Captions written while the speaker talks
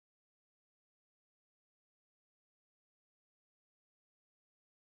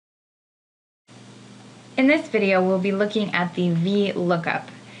In this video, we'll be looking at the Vlookup.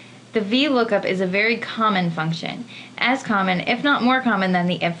 The Vlookup is a very common function, as common, if not more common than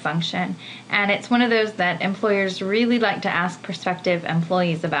the if function, and it's one of those that employers really like to ask prospective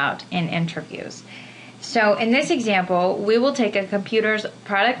employees about in interviews. So in this example, we will take a computer's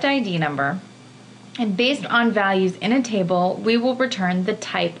product ID number, and based on values in a table, we will return the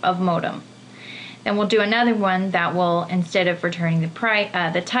type of modem. Then we'll do another one that will, instead of returning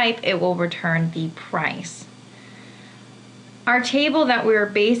the type, it will return the price. Our table that we're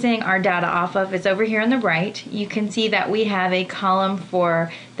basing our data off of is over here on the right. You can see that we have a column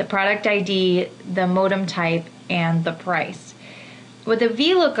for the product ID, the modem type, and the price. What the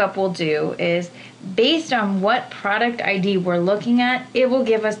Vlookup will do is, based on what product ID we're looking at, it will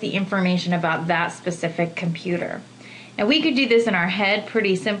give us the information about that specific computer. And we could do this in our head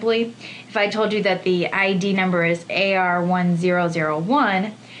pretty simply. If I told you that the ID number is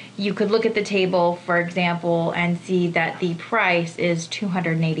AR1001, you could look at the table, for example, and see that the price is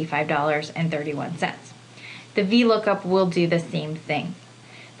 $285.31. The Vlookup will do the same thing.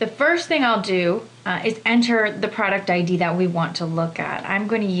 The first thing I'll do is enter the product ID that we want to look at. I'm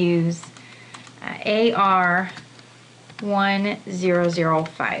going to use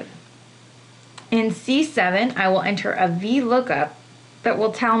AR1005. In C7, I will enter a Vlookup that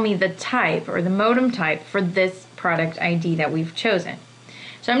will tell me the type or the modem type for this product ID that we've chosen.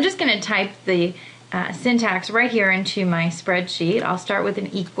 So I'm just going to type the syntax right here into my spreadsheet. I'll start with an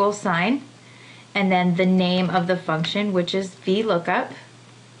equal sign and then the name of the function, which is Vlookup.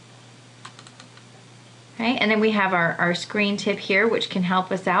 Okay, and then we have our screen tip here, which can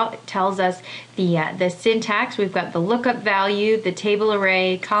help us out. It tells us the syntax. We've got the lookup value, the table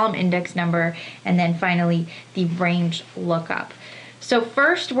array, column index number, and then finally the range lookup. So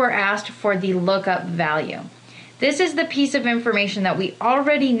first we're asked for the lookup value. This is the piece of information that we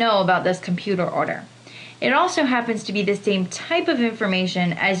already know about this computer order. It also happens to be the same type of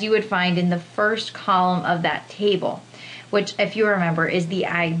information as you would find in the first column of that table, which, if you remember, is the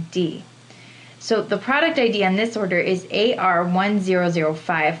ID. So the product ID on this order is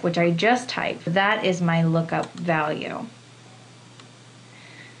AR1005, which I just typed. That is my lookup value.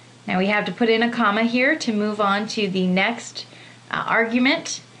 Now we have to put in a comma here to move on to the next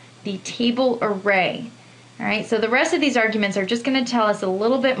argument, the table array. All right, so the rest of these arguments are just going to tell us a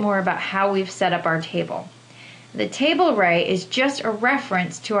little bit more about how we've set up our table. The table array is just a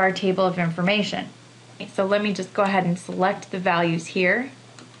reference to our table of information. So let me just go ahead and select the values here.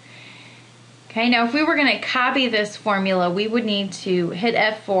 Okay, now if we were going to copy this formula, we would need to hit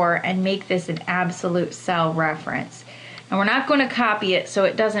F4 and make this an absolute cell reference. And we're not going to copy it, so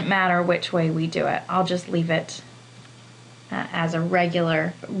it doesn't matter which way we do it. I'll just leave it as a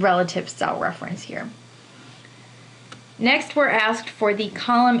regular relative cell reference here. Next, we're asked for the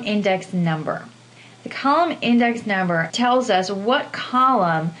column index number. The column index number tells us what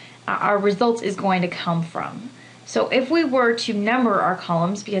column our results is going to come from. So if we were to number our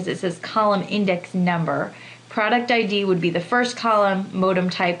columns, because it says column index number, product ID would be the first column, modem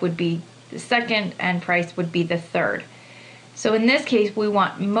type would be the second, and price would be the third. So in this case, we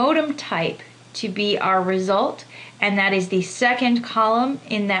want modem type to be our result, and that is the second column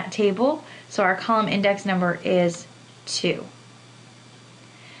in that table. So our column index number is 2.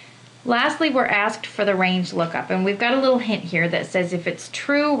 Lastly, we're asked for the range lookup, and we've got a little hint here that says if it's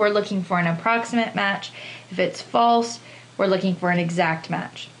true, we're looking for an approximate match. If it's false, we're looking for an exact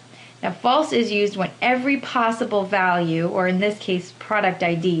match. Now, false is used when every possible value, or in this case, product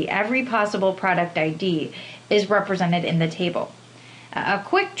ID, every possible product ID is represented in the table. A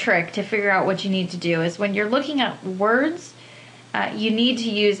quick trick to figure out what you need to do is when you're looking at words, you need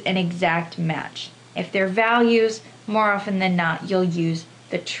to use an exact match. If they're values, more often than not, you'll use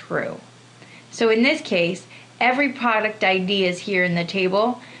the true. So in this case, every product ID is here in the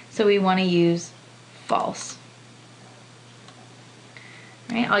table, so we want to use false.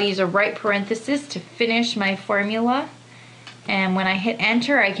 All right, I'll use a right parenthesis to finish my formula, and when I hit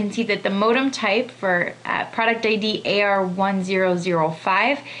enter, I can see that the modem type for product ID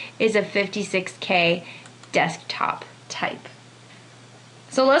AR1005 is a 56K desktop type.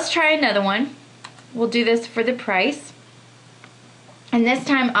 So let's try another one. We'll do this for the price. And this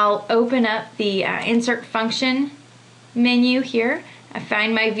time I'll open up the insert function menu here. I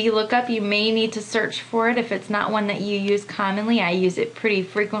find my Vlookup. You may need to search for it if it's not one that you use commonly. I use it pretty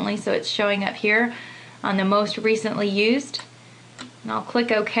frequently, so it's showing up here on the most recently used. And I'll click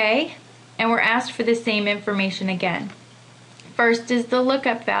OK, and we're asked for the same information again. First is the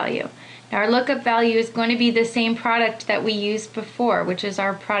lookup value. Now our lookup value is going to be the same product that we used before, which is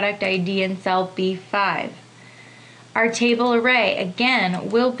our product ID in cell B5. Our table array, again,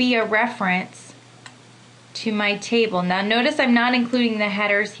 will be a reference to my table. Now notice I'm not including the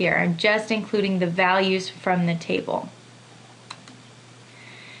headers here. I'm just including the values from the table.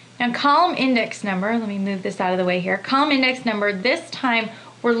 Now column index number, let me move this out of the way here. Column index number, this time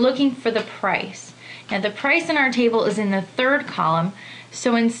we're looking for the price. Now the price in our table is in the third column,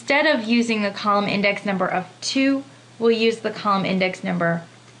 so instead of using the column index number of 2, we'll use the column index number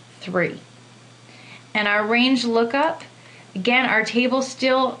 3. And our range lookup, again, our table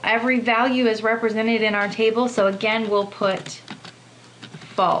still, every value is represented in our table, so again, we'll put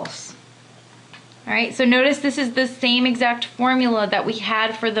false. All right, so notice this is the same exact formula that we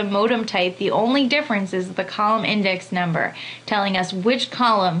had for the modem type. The only difference is the column index number, telling us which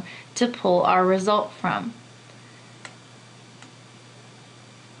column to pull our result from.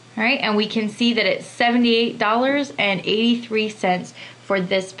 All right, and we can see that it's $78.83 for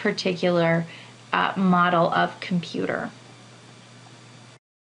this particular model of computer.